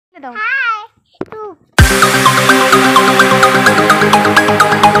দাও।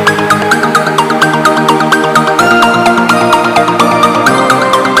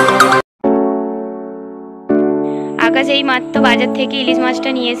 আকাশ এই মাত্র বাজার থেকে ইলিশ মাছটা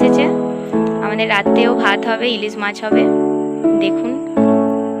নিয়ে এসেছে। আমাদের রাতেও ভাত হবে, ইলিশ মাছ হবে। দেখুন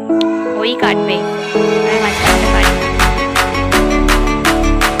ওই কাটবে, আমি মাছ কাটতে পারি।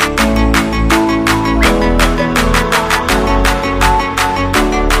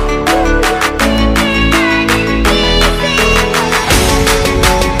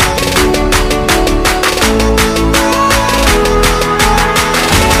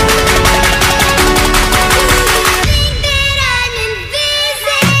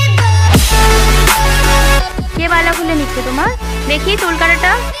 খুলে নিচ্ছে তোমার, দেখি চুল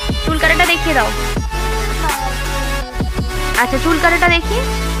কাটাটা দেখিয়ে দাও। আচ্ছা চুল কাটাটা দেখি,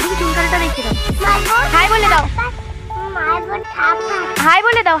 চুল কাটাটা দেখিয়ে দাও। হাই বলে দাও, হাই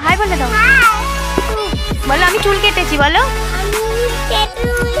বলে দাও, হাই বলে দাও। বলো আমি চুল কেটেছি, বলো।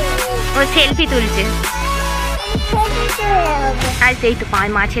 ও সেলফি তুলছে। আর সেই তো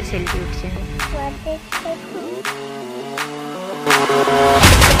মাছের সেলফি উঠছে।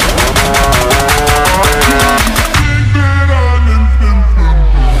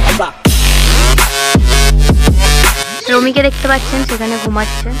 রমিকে দেখতে পাচ্ছেন, সেখানে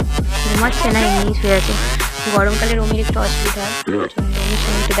ঘুমাচ্ছে না, এমনি শুয়ে আছে। গরমকালে রমির একটু অসুবিধা, রমির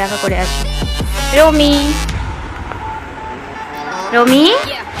সঙ্গে একটু দেখা করে আসি। রমি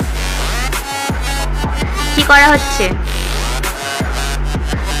কি করা হচ্ছে?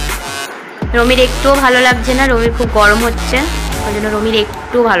 রমির একটুও ভালো লাগছে না, রমির খুব গরম হচ্ছে, ওই জন্য রমির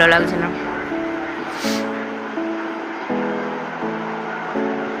একটু ভালো লাগছে না।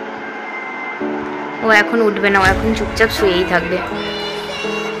 ও এখন উঠবে না, ও এখন চুপচাপ শুয়েই থাকবে।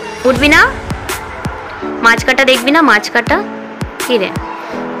 উঠবি না? মাছ কাটা দেখবি না? মাছ কাটা কি রে,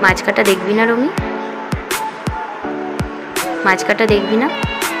 মাছ কাটা দেখবি না রমি? মাছ কাটা দেখবি না?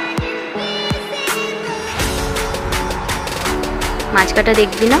 মাছ কাটা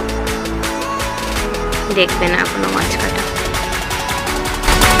দেখবি না? দেখবে না এখনো মাছ কাটা।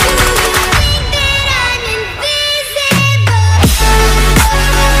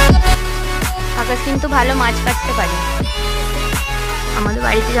 আকাশ কিন্তু ভালো মাছ কাটতে পারে। আমাদের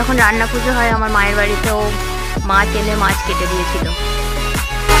বাড়িতে যখন রান্না পুজো হয়, আমার মায়ের বাড়িতেও মাছ এনে মাছ কেটে দিয়েছিল।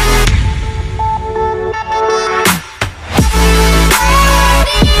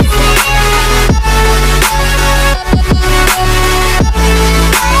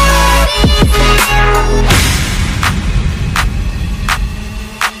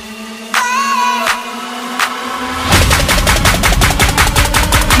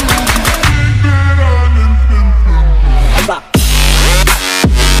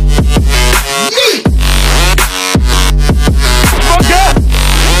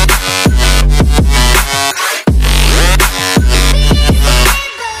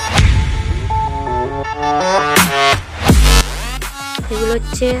 এগুলো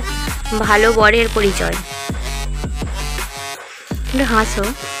হচ্ছে ভালো বরের পরিচয়। হাসো,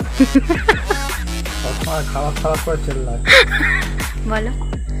 খারাপ খারাপ করে চেল্লায়, বলো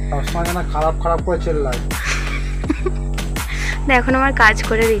সবসময় যেন খারাপ খারাপ করে চেল্লায়। এখন আমার কাজ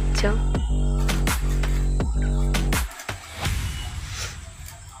করে দিচ্ছ।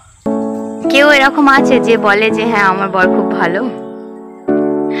 কেউ এরকম আছে যে বলে যে হ্যাঁ আমার বর খুব ভালো?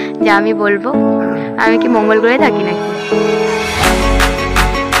 যে আমি বলবো? আমি কি মঙ্গল গ্রহে থাকি নাকি?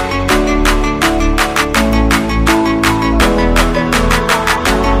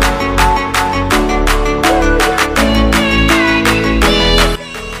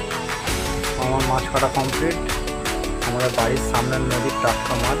 আমার মাছ কাটা কমপ্লিট। আমাদের বাড়ির সামনের নদীর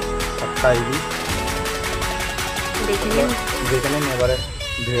টাটকা মাছ, টাটকা ইলিশ। দেখে নিন, এবারে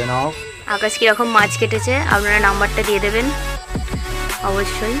ধুয়ে নাও। আকাশ কিরকম মাছ কেটেছে আপনারা নাম্বারটা দিয়ে দেবেন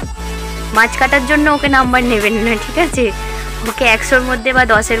অবশ্যই। মাছ কাটার জন্য ওকে নাম্বার নেবেন না, ঠিক আছে? ওকে 100-র মধ্যে বা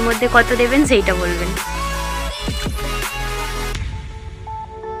 10-এর মধ্যে কত দেবেন সেইটা বলবেন।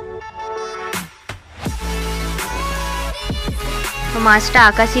 মাছটা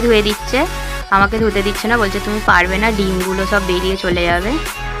আকাশই ধুয়ে দিচ্ছে, আমাকে ধুতে দিচ্ছে না, বলছে তুমি পারবে না, ডিমগুলো সব বেরিয়ে চলে যাবে,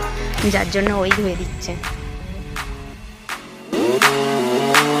 যার জন্য ওই ধুয়ে দিচ্ছে।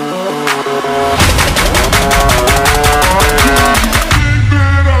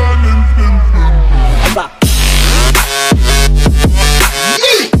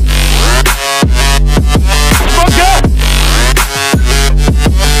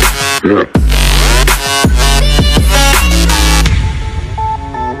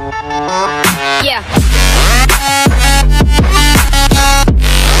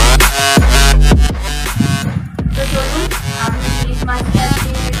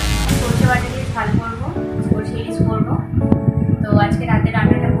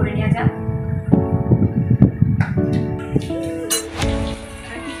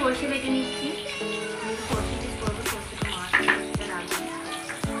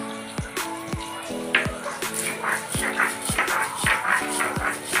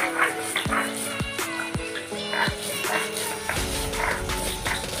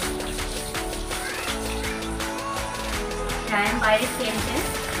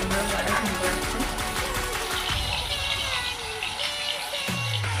 হচ্ছে, আমরাও বড়া ঘুম পাচ্ছি।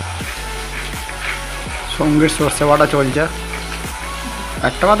 সঙ্গীর সর্ষে বাটা চলছে।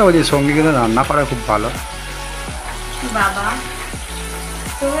 একটা কথা বলছি, সঙ্গী কিন্তু রান্না করে খুব ভালো। বাবা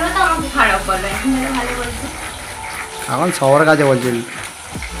তুমিও তো আমাকে খারাপ বলো, এখন ভালো বলছো। এখন সবার কাছে বলছি,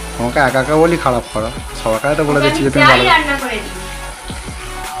 তোমাকে একা একা বলি খারাপ করো, সবার কাছে তো বলে দিচ্ছি যে তুমি ভালো। রান্না করে দিই,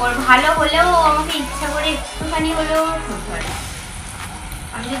 ওর ভালো হলেও আমাকে ইচ্ছা করে একটুখানি হলেও খুব ভালো।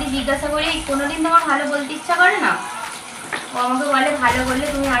 আমি যদি জিজ্ঞাসা করি কোনোদিন তোমার ভালো বলতে ইচ্ছা করে না, ও আমাকে বলে ভালো বললে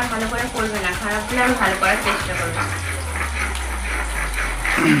তুমি আর ভালো করে করবে না, খারাপ হলে আমি ভালো করার চেষ্টা করবো।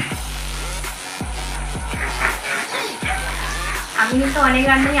 আমি কিন্তু অনেক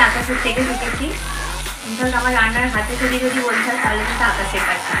রান্নাই আকাশের থেকে শিখেছি। ইনফ্যাক্ট আমার রান্নার হাতে যদি বলতে হয় তাহলে কিন্তু আকাশের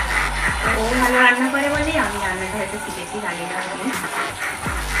কাছে। ও ভালো রান্না করে বলেই আমি রান্নাটা হয়তো শিখেছি, জানি না বলে।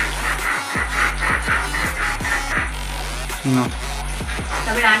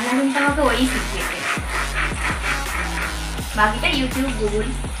 তবে রান্না কিন্তু আমাকে ওই শিখিয়েছে, বাকিটা ইউটিউব, গুগল।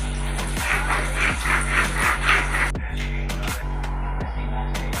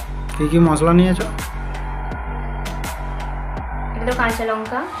 কি কি মশলা নিয়েছো? এগুলো কাঁচা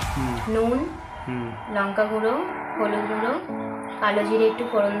লঙ্কা, নুন, লঙ্কা গুঁড়ো, হলুদ গুঁড়ো, কালো জিরে একটু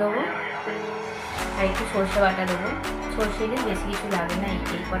ফোড়ন দেবো, আর একটু সর্ষে বাটা দেবো। সর্ষে দিলে বেশি কিছু লাগে না,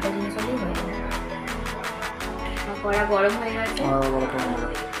 এই কটা জিনিস হলেই হয়ে যাবে। কড়া গরম হয়ে গেছে,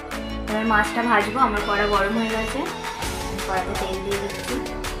 এবার মাছটা ভাজবো। আমার কড়া গরম হয়ে গেছে, কড়াতে তেল দিয়ে দিচ্ছি।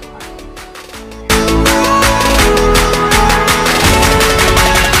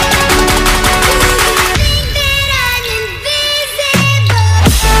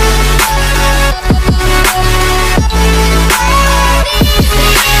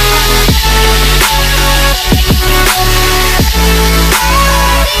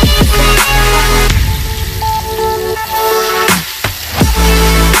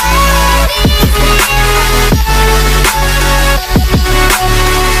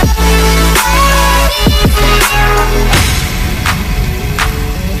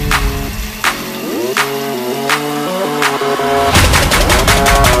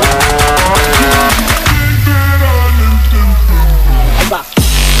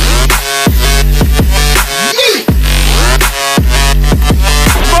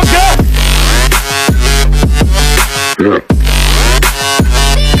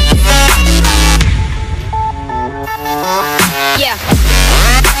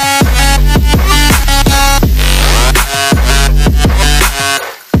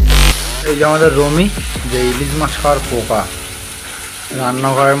 এই যে আমাদের রমি, যে ইলিশ মাছ খাওয়ার পোকা,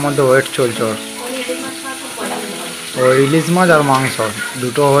 রান্নাঘরের মধ্যে ওয়েট চলছে ওর। ও ইলিশ মাছ আর মাংস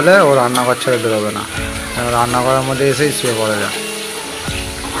দুটো হলে ও রান্নাঘর ছেড়ে বেরোবে না, রান্নাঘরের মধ্যে এসেই শুয়ে পড়ে যায়।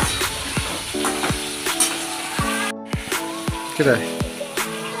 ঠিক আছে,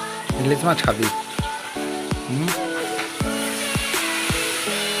 ইলিশ মাছ খাবি?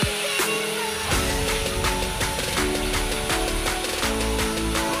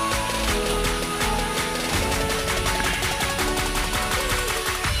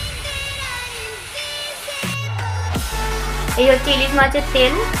 এই হচ্ছে ইলিশ মাছের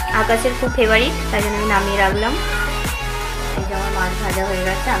তেল, আকাশের খুব ফেভারিট, তাই জন্য আমি নামিয়ে রাখলাম। এই যে আমার মাছ ভাজা হয়ে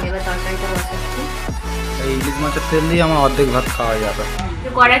গেছে, আমি এবার তরকারিটা বসাচ্ছি। এই ইলিশ মাছের তেল দিয়ে আমার অর্ধেক ভাত খাওয়া যাবে।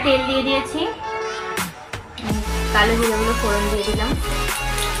 কড়া তেল দিয়ে দিয়েছি, কালো জিরেগুলো ফোড়ন দিয়ে দিলাম।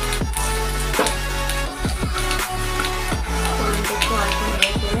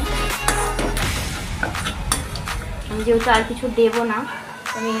 আমি যেহেতু আর কিছু দেবো না,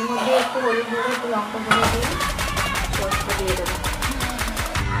 আমি এর মধ্যে একটু হলুদ গুঁড়ো, একটু লঙ্কা গুঁড়ো দিয়ে সরষে দিয়ে দেবো,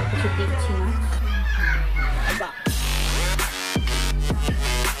 আর কিছু দিচ্ছি না।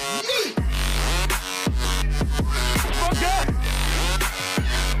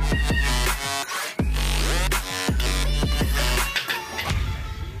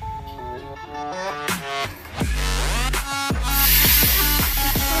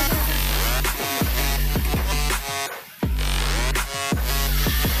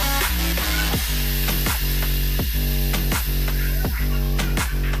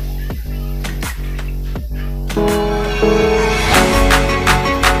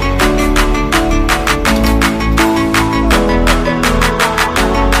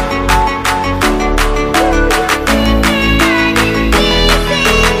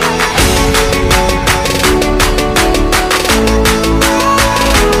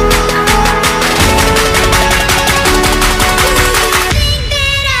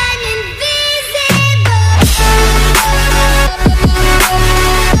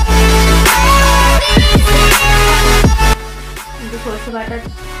 সরষে বাটার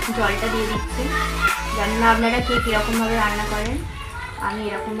জলটা দিয়ে দিচ্ছি। জানি না আপনারা কে কীরকমভাবে রান্না করেন, আমি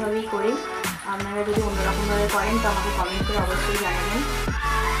এরকমভাবেই করি। আপনারা যদি অন্যরকমভাবে করেন তো আমাকে কমেন্ট করে অবশ্যই জানাবেন।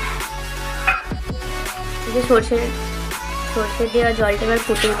 এই যে সর্ষে দেওয়া জলটা এবার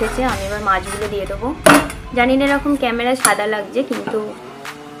ফুটে উঠেছে, আমি এবার মাছগুলো দিয়ে দেবো। জানি না এরকম ক্যামেরায় সাদা লাগছে, কিন্তু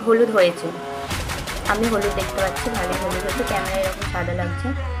হলুদ হয়েছে। আমি হলুদ দেখতে পাচ্ছি, ভালো হলুদ হয়েছে, ক্যামেরায় এরকম সাদা লাগছে।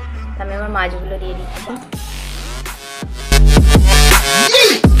 আমি এবার মাছগুলো দিয়ে দিচ্ছি।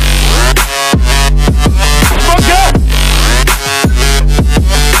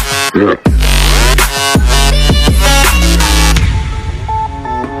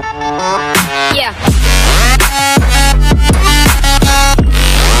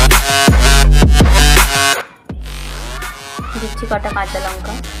 দিচ্ছি কটা কাঁচা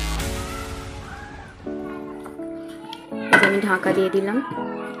লঙ্কা। আমি ঢাকা দিয়ে দিলাম,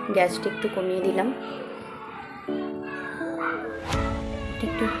 গ্যাসটা একটু কমিয়ে দিলাম,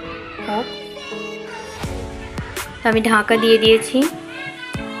 একটু হোক। আমি ঢাকা দিয়ে দিয়েছি।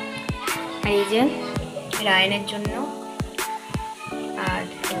 আর এই যে রায়নের জন্য আর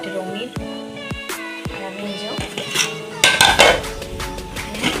একটা রঙিন, আর আমি এই যে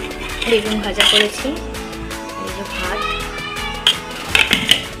বেগুন ভাজা করেছি, এই যে ভাত,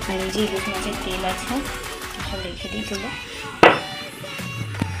 আর এই যে ইলিশ মাছের তেল আছে, সব রেখে দিই তুলে।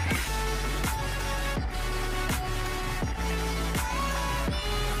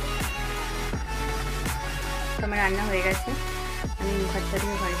 আমার রান্না হয়ে গেছে, আমি মুখ হাত পা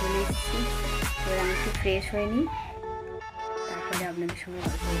ধুয়ে ঘরে চলে এসেছি। এবার আমি একটু ফ্রেশ হয়ে নিই, তারপরে আপনাদের সঙ্গে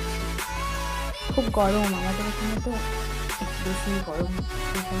গল্প করছি। খুব গরম আমাদের এখানে, তো একটু বেশি গরম,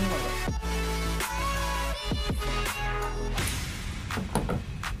 ভীষণ গরম।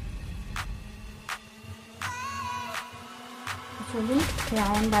 চলুন,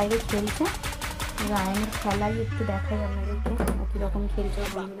 রায়ন বাইরে খেলছে, রায়নের খেলাই একটু দেখাই আপনাদেরকে, কীরকম খেলছে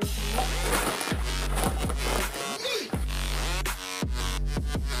বন্ধুদের সঙ্গে।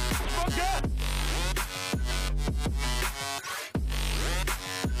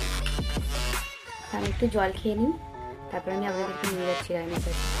 আমি একটু জল খেয়ে নিই, তারপরে আমি আপনাদেরকে নিয়ে যাচ্ছি রায়নের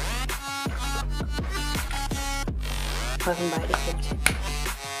কাছে। এখন বাইরে খেলছে।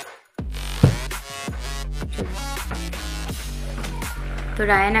 তো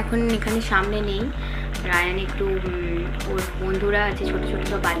রায়ান এখন এখানে সামনে নেই, রায়ান একটু ওর বন্ধুরা আছে, ছোটো ছোটো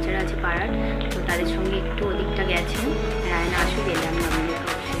সব বাচ্চারা আছে পাড়ার, তো তাদের সঙ্গে একটু ওদিকটা গেছে। রায়ান আসুক, এলে আমি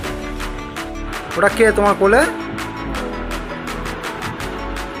আপনাদেরকে। ওটা কে তোমার কোলে?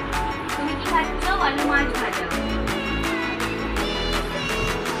 তুমি কি খাচ্ছ? আলু মাছ ভাজা।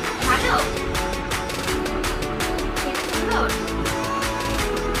 ভালো?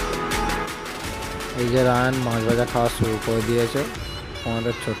 এই যে রায়ান মাছ ভাজা খাওয়া শুরু করে দিয়েছে,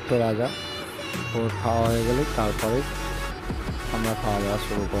 আমাদের ছোট্ট রাজা। ওর খাওয়া হয়ে গেলে তারপরে আমরা খাওয়া দাওয়া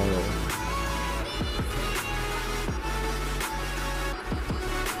শুরু করে দেবো।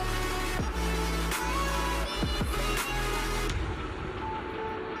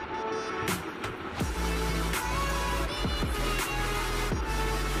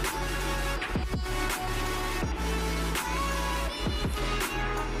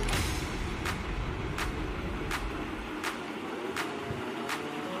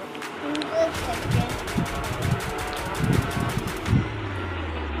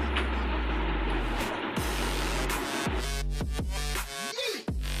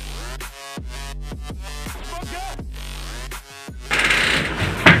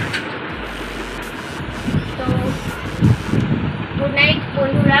 গুড নাইট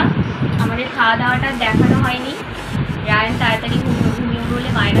বন্ধুরা, আমাদের খাওয়া দাওয়াটা দেখানো হয়নি। রায়ান তাড়াতাড়ি ঘুমিয়ে বলে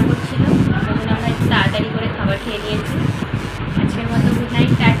বায়না করছিল, তখন আমরা একটু তাড়াতাড়ি করে খাবার খেয়ে নিয়েছি। আজকের মতো গুড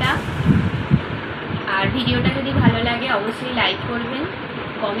নাইট, টাটা। আর ভিডিওটা যদি ভালো লাগে অবশ্যই লাইক করবেন,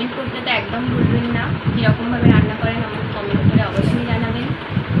 কমেন্ট করতে তো একদম ভুলবেন না। কীরকমভাবে রান্না করেন আমাকে কমেন্ট করে অবশ্যই জানাবেন,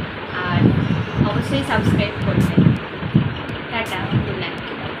 আর অবশ্যই সাবস্ক্রাইব করবেন।